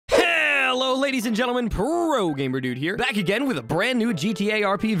Hello, ladies and gentlemen, ProGamerDude here, back again with a brand new GTA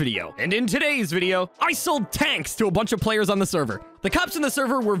RP video. And in today's video, I sold tanks to a bunch of players on the server. The cops in the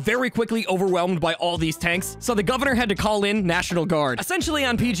server were very quickly overwhelmed by all these tanks, so the governor had to call in National Guard. Essentially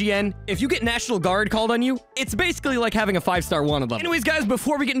on PGN, if you get National Guard called on you, it's basically like having a 5-star wanted level. Anyways, guys,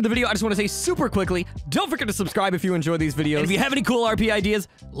 before we get into the video, I just want to say super quickly, don't forget to subscribe if you enjoy these videos. And if you have any cool RP ideas,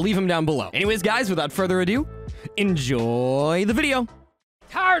 leave them down below. Anyways, guys, without further ado, enjoy the video.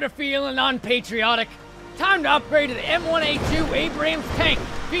 Tired of feeling unpatriotic? Time to upgrade to the M1A2 Abrams tank,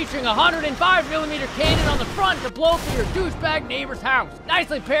 featuring a 105mm cannon on the front to blow through your douchebag neighbor's house.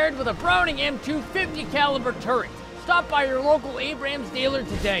 Nicely paired with a Browning M2 50 caliber turret. Stop by your local Abrams dealer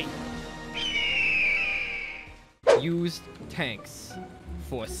today. Used tanks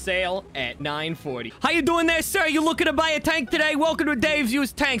for sale at 940. How you doing there, sir? You looking to buy a tank today? Welcome to Dave's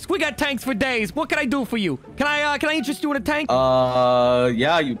Used Tanks. We got tanks for days. What can I do for you? Can I interest you in a tank?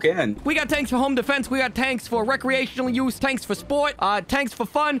 Yeah, you can. We got tanks for home defense. We got tanks for recreational use, tanks for sport, tanks for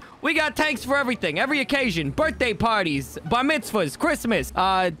fun. We got tanks for everything, every occasion. Birthday parties, bar mitzvahs, Christmas,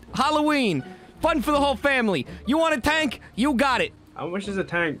 Halloween. Fun for the whole family. You want a tank? You got it. How much is a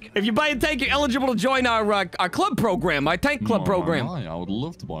tank? If you buy a tank, you're eligible to join our club program, our tank club program. I would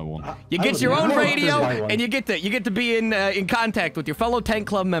love to buy one. You get your own radio, and you get to be in contact with your fellow tank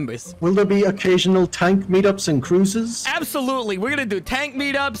club members. Will there be occasional tank meetups and cruises? Absolutely. We're gonna do tank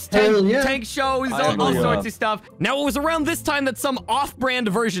meetups, tank shows, all sorts of stuff. Now, it was around this time that some off-brand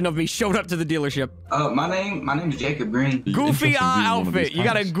version of me showed up to the dealership. My name's Jacob Green. Goofy outfit. You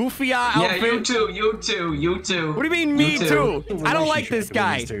got a goofy outfit. Yeah, you too. What do you mean, me too? I don't like this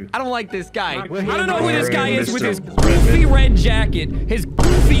guy. I don't like this guy. I don't know who this guy is with his goofy red jacket, his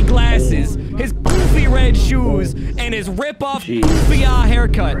goofy glasses, his goofy red shoes, and his rip-off goofy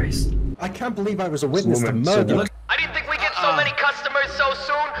haircut. I can't believe I was a witness to murder. I didn't think we'd get so many customers so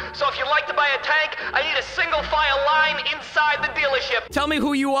soon, so if you'd like to buy a tank, I need a single file line inside the dealership. Tell me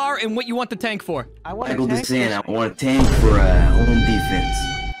who you are and what you want the tank for. Michael DeSantis, I want a tank for home defense.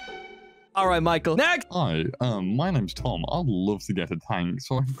 All right, Michael. Next! Hi, my name's Tom. I'd love to get a tank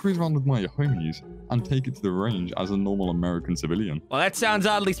so I can cruise around with my homies and take it to the range as a normal American civilian. Well, that sounds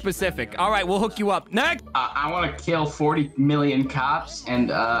oddly specific. All right, we'll hook you up. Next! I want to kill 40 million cops,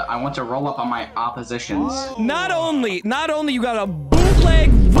 and I want to roll up on my oppositions. Not only you got a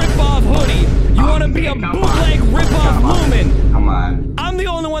bootleg rip-off hoodie, you want to be a bootleg rip-off Lumen. Come on. I'm the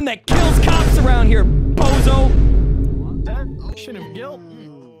only one that kills cops around here, bozo. Should have guilt.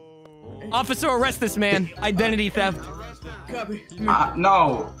 Officer, arrest this man. Identity theft.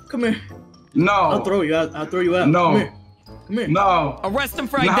 No. Come here. No. I'll throw you out. No. Come here. Come here. No. Arrest him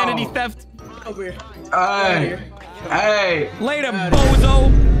for identity theft. Over here. Hey. Later,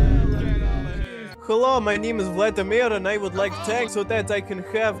 bozo. Hello, my name is Vladimir and I would like tank so that I can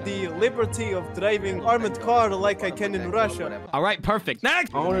have the liberty of driving armored car like I can in Russia. All right, perfect.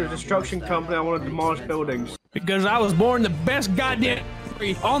 Next! I own a destruction company. I want to demolish buildings. Because I was born the best goddamn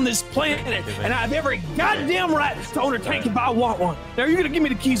on this planet, and I have every goddamn right to own a tank if I want one. Now, are you gonna give me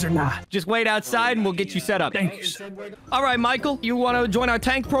the keys or not? Just wait outside and we'll get you set up. Thank you, sir. All right, Michael, you want to join our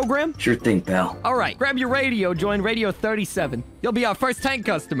tank program? Sure thing, pal. All right, grab your radio, join Radio 37. You'll be our first tank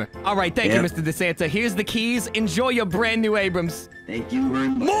customer. All right, thank you, Mr. DeSanta. Here's the keys. Enjoy your brand new Abrams. Thank you very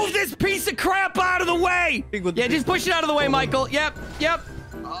much. Move this piece of crap out of the way! Yeah, just push it out of the way, Michael. Yep.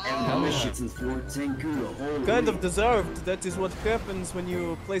 Kind of deserved. That is what happens when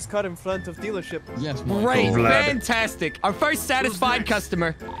you place car in front of dealership. Yes, Michael. Great, fantastic. Our first satisfied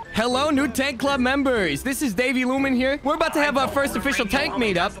customer. Hello, new tank club members. This is Davey Lumen here. We're about to have our first official tank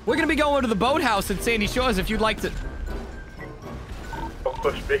meetup. We're gonna be going to the boathouse at Sandy Shores if you'd like to. Don't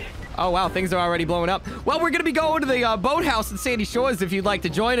push me. Oh, wow, things are already blowing up. Well, we're going to be going to the boathouse in Sandy Shores if you'd like to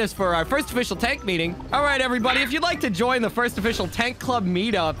join us for our first official tank meeting. All right, everybody, if you'd like to join the first official tank club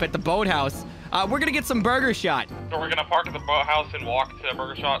meetup at the boathouse, we're going to get some burger shot. So we're going to park at the boathouse and walk to the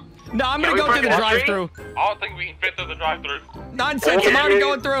burger shot? No, I'm going to go through the drive-thru. I don't think we can fit through the drive-thru. Nonsense, I'm already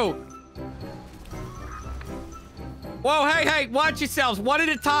going through. Whoa, hey, watch yourselves, one at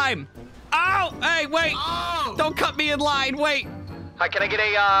a time. Oh, hey, wait. Oh. Don't cut me in line, wait. Hi, can I get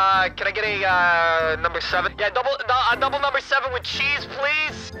a number 7? Yeah, double number 7 with cheese,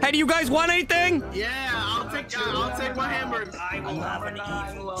 please. Hey, do you guys want anything? Yeah, I'll take my hamburgers. I love an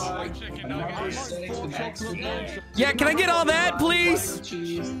Yeah, can I get all that, please?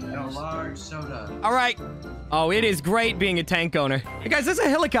 Cheese and a large soda. All right. Oh, it is great being a tank owner. Hey, guys, there's a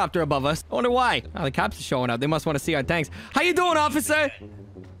helicopter above us. I wonder why. Oh, the cops are showing up. They must want to see our tanks. How you doing, officer?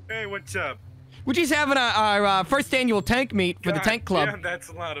 Hey, what's up? We're just having our first annual tank meet for the tank club. Yeah, that's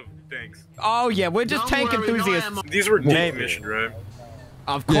a lot of tanks. Oh, yeah, we're just tank enthusiasts. These were decommissioned, right?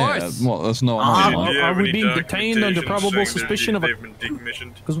 Of Yeah, course. well, that's not. Are we being detained under probable suspicion of a... They've been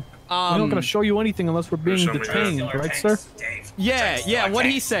decommissioned. Because we're not going to show you anything unless we're being detained, right, sir? Yeah, what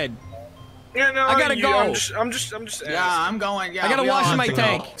he said. Yeah, no, I gotta go. I'm just asking. Yeah, I'm going. Yeah, I gotta wash my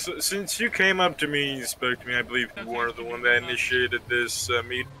tank. So, since you came up to me and spoke to me, I believe you were the one that initiated this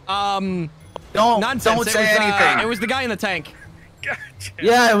meeting. Nonsense. Don't say anything. It was the guy in the tank.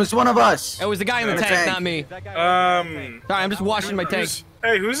 Yeah, it was one of us. It was the guy in the tank, not me. Sorry, I'm just washing my tank.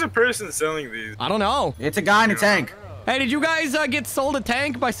 Hey, who's the person selling these? I don't know. It's a guy in a tank. Hey, did you guys get sold a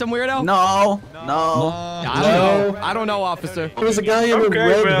tank by some weirdo? No. I don't know, officer. There was a guy in a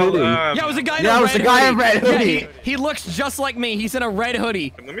red hoodie. Yeah, it was a guy in a red hoodie. in red hoodie. Yeah, he looks just like me. He's in a red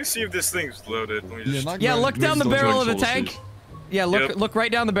hoodie. Let me see if this thing's loaded. Let me just... Yeah, look down the barrel of the tank. Yeah, look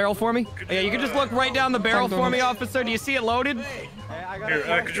right down the barrel for me. Yeah, you can just look right down the barrel for me, officer. Do you see it loaded?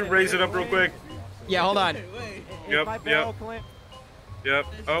 Here, could you raise it up real quick? Yeah, hold on. Yep.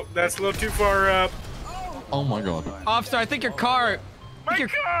 Oh, that's a little too far up. Oh my god. Officer, I think your car... My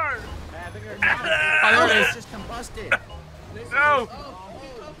car! Oh, there it is. No!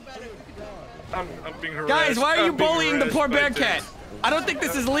 I'm being harassed. Guys, why are you bullying the poor bear cat? I don't think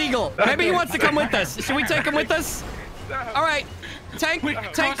this is legal. Maybe he wants to come with us. Should we take him with us? All right. Tank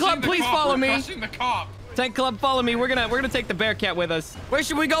Club, please follow me. Tank Club, follow me. We're gonna take the bear cat with us. Where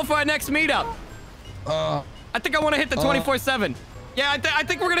should we go for our next meetup? I think I want to hit the 24/7. Yeah, I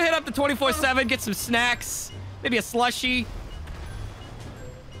think we're gonna hit up the 24/7, get some snacks, maybe a slushie.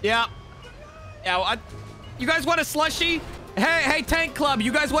 Yeah. You guys want a slushie? Hey, Tank Club,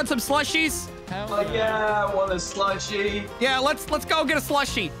 you guys want some slushies? Yeah, I want a slushie. Yeah, let's go get a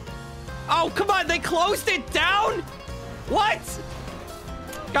slushie. Oh, come on, they closed it down? What?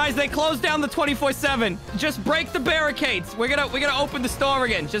 Guys, they closed down the 24/7. Just break the barricades. We're gonna open the store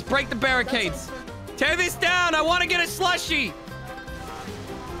again. Just break the barricades. Tear this down. I want to get a slushie.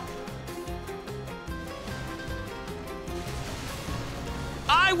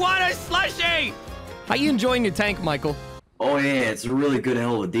 I want a slushie. How you enjoying your tank, Michael? Oh yeah, it's a really good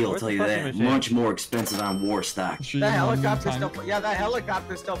hell of a deal, I'll tell you that. Much more expensive on war stock. That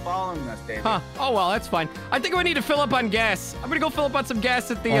helicopter's still following us, David. Huh. Oh well, that's fine. I think we need to fill up on gas. I'm gonna go fill up on some gas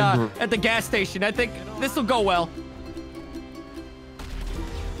at the gas station. I think this will go well.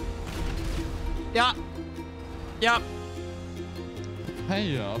 Yeah. Yep.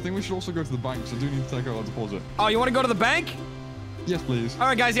 Hey, I think we should also go to the bank, so I do need to take out our deposit. Oh, you want to go to the bank? Yes, please. All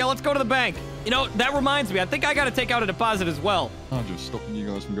right, guys. Yeah, let's go to the bank. You know, that reminds me. I think I got to take out a deposit as well. I'm just stopping you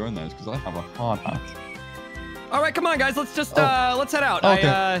guys from going there because I have a hard hat. All right, come on, guys. Let's just let's head out. Okay.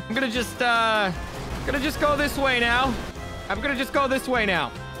 I'm gonna just go this way now.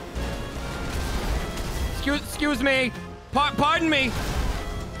 Excuse me. Pardon me.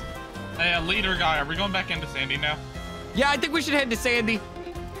 Hey, leader guy, are we going back into Sandy now? Yeah, I think we should head to Sandy.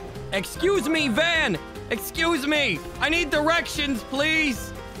 Excuse me, Van. Excuse me. I need directions,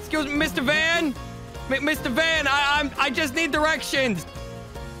 please. Excuse me, Mr. Van. Mr. Van, I just need directions.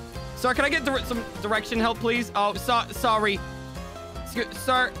 Sir, can I get some direction help, please? Oh, sorry.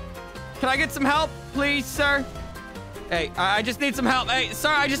 Sir, can I get some help, please, sir? Hey, I just need some help. Hey, sir,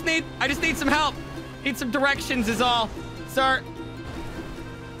 I just need some help. Need some directions is all. Sir.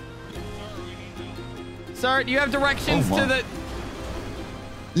 Sir, do you have directions to the...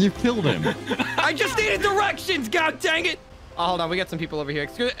 You killed him. I just needed directions, god dang it. Oh, hold on, we got some people over here.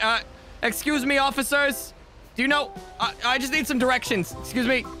 Excuse me, officers. Do you know... I just need some directions. Excuse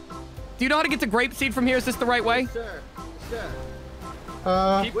me. Do you know how to get to Grapeseed from here? Is this the right way? Sir.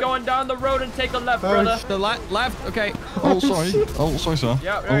 Keep going down the road and take a left, brother. The left? Okay. Oh, sorry, sir.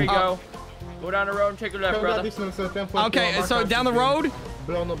 Yeah, there you go. Go down the road and take a left, brother. Okay, so down the road?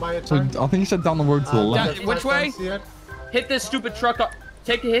 So, I think you said down the road to the left. Which way? Hit this stupid truck up.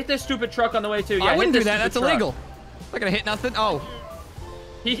 Hit this stupid truck on the way too. Yeah, I wouldn't do that. That's illegal. I'm not gonna hit nothing. Oh.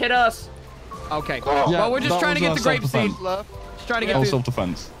 He hit us. Okay. Yeah, well, we're just trying to get the Grapeseed. Just trying to get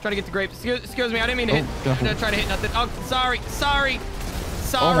self-defense. Trying to get the grapes. Excuse me, I didn't mean to hit. Not trying to hit nothing. Oh, sorry.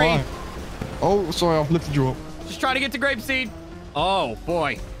 Oh, sorry, I've lifted you up. Just trying to get to Grapeseed. Oh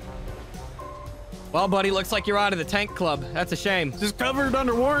boy. Well, buddy, looks like you're out of the tank club. That's a shame. Is this covered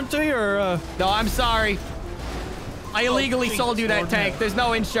under warranty or? No, I'm sorry. I illegally sold you that tank. There's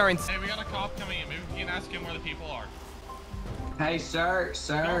no insurance. Hey, we got a cop coming in. Maybe we can ask him where the people are. Hey, sir.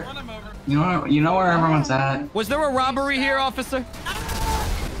 Don't run him over. You know where everyone's at? Was there a robbery here, officer?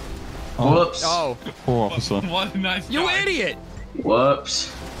 Whoops. Oh. Poor officer. What a nice guy. You idiot.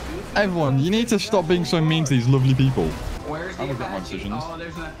 Whoops. Everyone, you need to stop being so mean to these lovely people. Where's the Apache? Oh,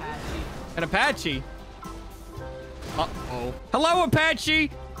 there's an Apache. An Apache? Uh-oh. Hello,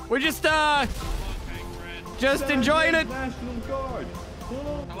 Apache. We're just enjoying it. National Guard.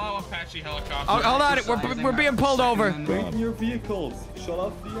 Apache helicopter. Oh, hold on, we're being pulled over. Wait in your vehicles. Shut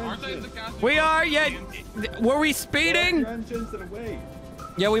off the engine. We are, yeah. Were we speeding? Your engines are away.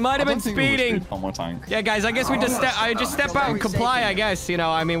 Yeah, we might have been speeding. On my tank. Yeah, guys, I guess we just step out and comply, I guess. You know,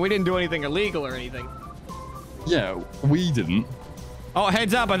 I mean, we didn't do anything illegal or anything. Yeah, we didn't. Oh,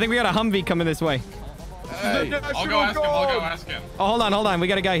 heads up. I think we got a Humvee coming this way. Hey, I'll go ask him. Oh, hold on. We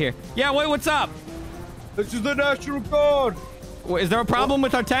got a guy here. Yeah, wait, what's up? This is the National Guard. Is there a problem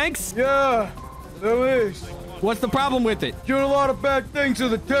with our tanks? Yeah, there is. What's the problem with it? Doing a lot of bad things to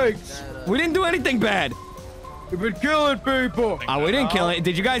the tanks. We didn't do anything bad. You've been killing people. Oh, we didn't kill it.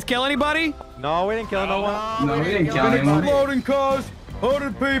 Did you guys kill anybody? No, we didn't kill no one. No, we didn't kill Been anyone. exploding cars,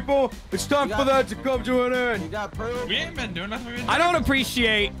 hurting people. It's time for that to come to an end. We ain't been doing nothing. I don't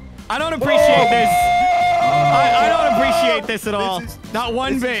appreciate this. I don't appreciate this at all. Not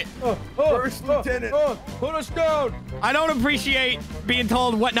one bit. First Lieutenant, put us down. I don't appreciate being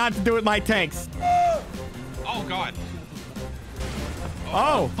told what not to do with my tanks. Oh, God.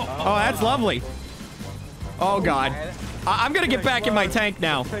 Oh, that's lovely. Oh, God. I'm going to get back in my tank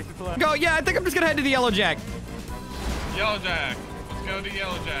now. Go, yeah, I think I'm just going to head to the Yellow Jack. Yellow Jack. Let's go to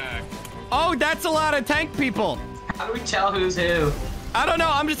Yellow Jack. Oh, that's a lot of tank people. How do we tell who's who? I don't know.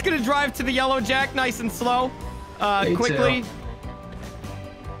 I'm just going to drive to the Yellow Jack nice and slow. Quickly. Too.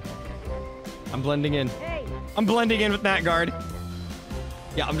 I'm blending in. I'm blending in with that guard.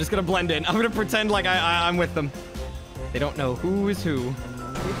 Yeah, I'm just going to blend in. I'm going to pretend like I'm with them. They don't know who is who.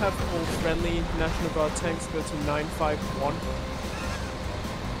 We have all friendly National Guard tanks go to 951.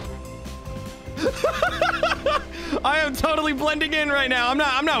 I am totally blending in right now.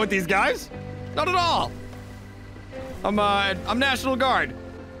 I'm not with these guys. Not at all. I'm National Guard.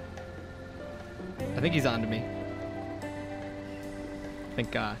 I think he's on to me. I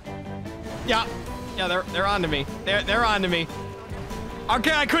think yeah, they're on to me. They're on to me.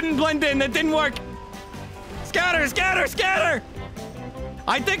 Okay, I couldn't blend in. That didn't work. Scatter, scatter, scatter.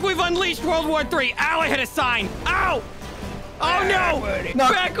 I think we've unleashed World War III. Ow, I hit a sign. Ow! Oh, no!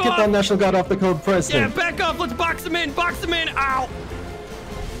 Back off! Get that National Guard off the code president. Yeah, back off. Let's box him in. Box him in. Ow!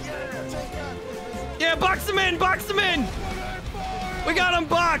 Yeah, box him in. Box him in. We got him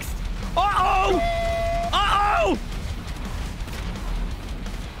boxed. Uh-oh! Uh-oh!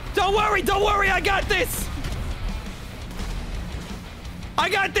 Don't worry. Don't worry. I got this. I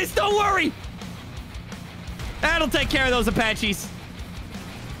got this. Don't worry. That'll take care of those Apaches.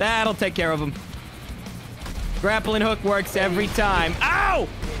 That'll take care of them. Grappling hook works every time. Ow!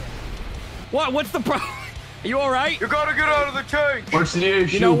 What? What's the problem? Are you all right? You gotta get out of the tank. What's the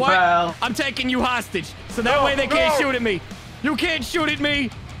issue, You know what? pal? I'm taking you hostage, so that way they can't shoot at me. You can't shoot at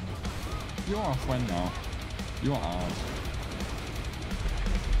me. You're our friend now. You are ours.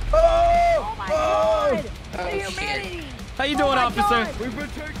 Oh my God! The humanity! How you doing, officer? We've been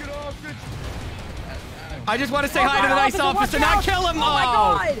taken hostage. I just want to say hi to the nice officer. Not kill him. Oh my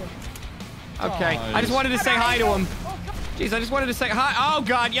God! Okay. I just wanted to say hi to him. Jeez, I just wanted to say hi. Oh,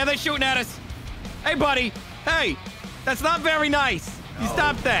 God. Yeah, they're shooting at us. Hey, buddy. Hey, that's not very nice. You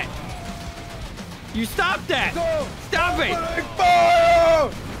stop that. You stop that. Stop it.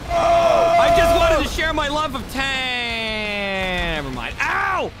 I just wanted to share my love of tank. Never mind.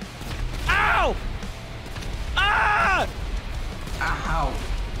 Ow! Ow! Ah! Ow.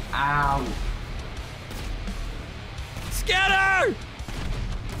 Ow. Scatter!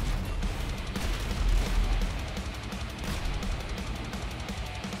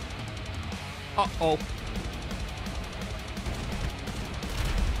 Uh-oh.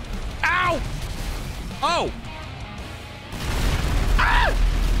 Ow! Oh! Ah!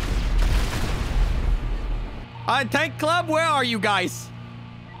 Tank Club, where are you guys?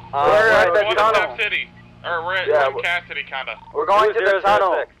 We're at the tunnel. City. Or we're at Cassidy, kinda. We're going to the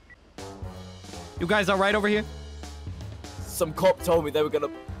tunnel. You guys all right over here? Some cop told me they were gonna...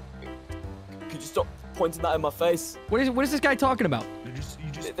 Could you stop pointing that in my face? What is this guy talking about? Just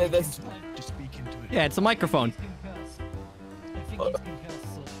speak into it. Yeah, it's a microphone.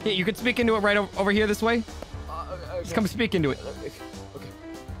 Yeah, you could speak into it right over here this way. Okay. Just come speak into it.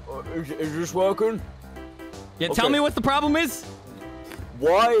 Okay. Is this working? Yeah, tell me what the problem is.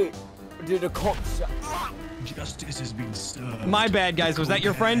 Why did a cop say... Justice has been served. My bad, guys. Was that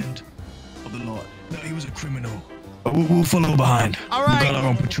your friend? Of the law. No, he was a criminal. We'll follow behind. All right. We got our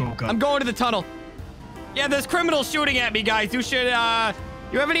own patrol car. I'm going to the tunnel. Yeah, there's criminals shooting at me, guys. You should, you have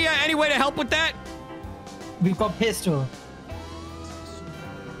any way to help with that? We've got pistol.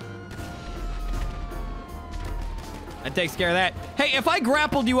 That takes care of that. Hey, if I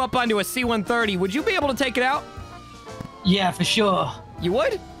grappled you up onto a C-130, would you be able to take it out? Yeah, for sure. You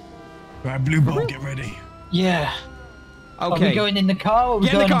would? Right, Blue Ball, get ready. Yeah. Okay. Are we going in the car or are we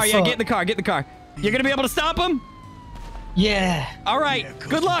Get in the going car, on yeah, foot? get in the car, get in the car. You're gonna be able to stop him? Yeah. All right,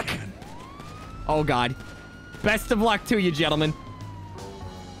 good luck. Oh, God. Best of luck to you, gentlemen.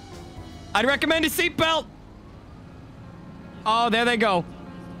 I'd recommend a seatbelt. Oh, there they go.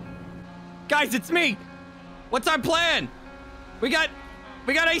 Guys, it's me. What's our plan? We got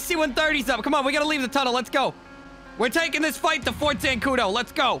AC-130s up. Come on, we gotta leave the tunnel. Let's go. We're taking this fight to Fort Zancudo.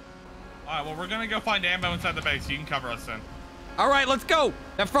 Let's go. All right, well, we're gonna go find ammo inside the base. You can cover us then. All right, let's go.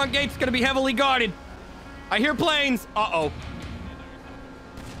 That front gate's gonna be heavily guarded. I hear planes. Uh-oh.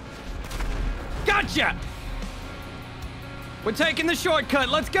 Gotcha! We're taking the shortcut.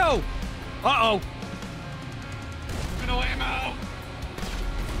 Let's go. Uh-oh. No ammo.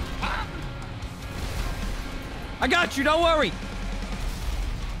 I got you. Don't worry.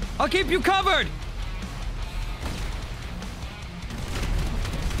 I'll keep you covered.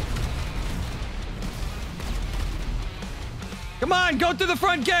 Come on, go through the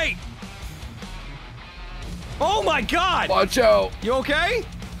front gate. Oh my God! Watch out! You okay?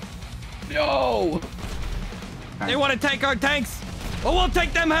 No! They want to take our tanks. Well, we'll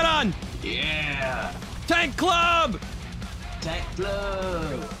take them head on. Yeah. Tank Club. Tank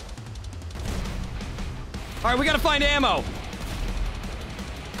Club. All right, we gotta find ammo.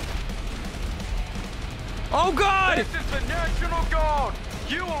 Oh God! This is the National Guard.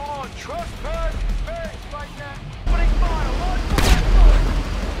 You are on trespass base right now. Opening fire. Launch the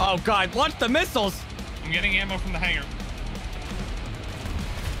missiles. Oh God! Launch the missiles. I'm getting ammo from the hangar.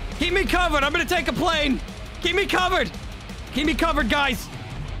 Keep me covered. I'm gonna take a plane. Keep me covered. Keep me covered, guys.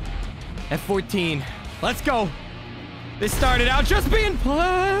 F-14. Let's go. This started out just being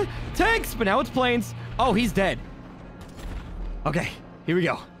tanks, but now it's planes. Oh, he's dead. Okay, here we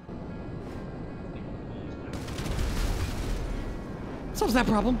go. Solves that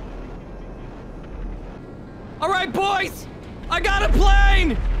problem. All right, boys. I got a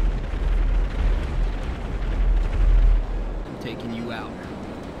plane. I'm taking you out.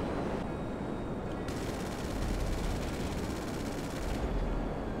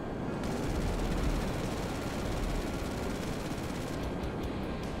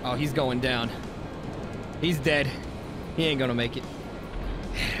 Oh, he's going down. He's dead. He ain't gonna make it.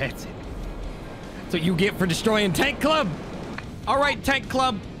 That's it. That's what you get for destroying Tank Club. All right, Tank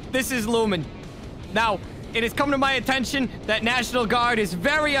Club, this is Lumen. Now, it has come to my attention that National Guard is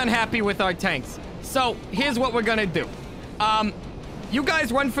very unhappy with our tanks. So, here's what we're gonna do. You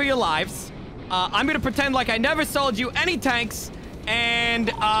guys run for your lives. I'm gonna pretend like I never sold you any tanks,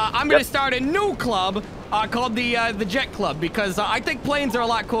 and I'm gonna start a new club called the Jet Club, because I think planes are a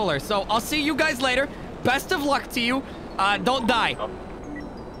lot cooler. So, I'll see you guys later. Best of luck to you. Don't die.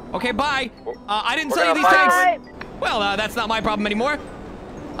 Okay, bye. I didn't sell you these tanks. Well, that's not my problem anymore.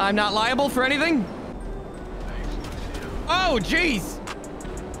 I'm not liable for anything. Oh, jeez.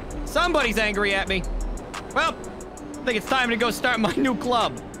 Somebody's angry at me. Well, I think it's time to go start my new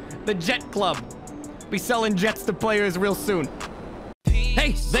club, the Jet Club. Be selling jets to players real soon.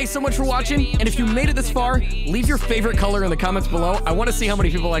 Hey, thanks so much for watching, and if you made it this far, leave your favorite color in the comments below. I want to see how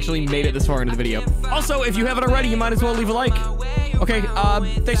many people actually made it this far into the video. Also, if you haven't already, you might as well leave a like. Okay,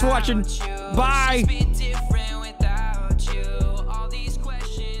 thanks for watching. Bye!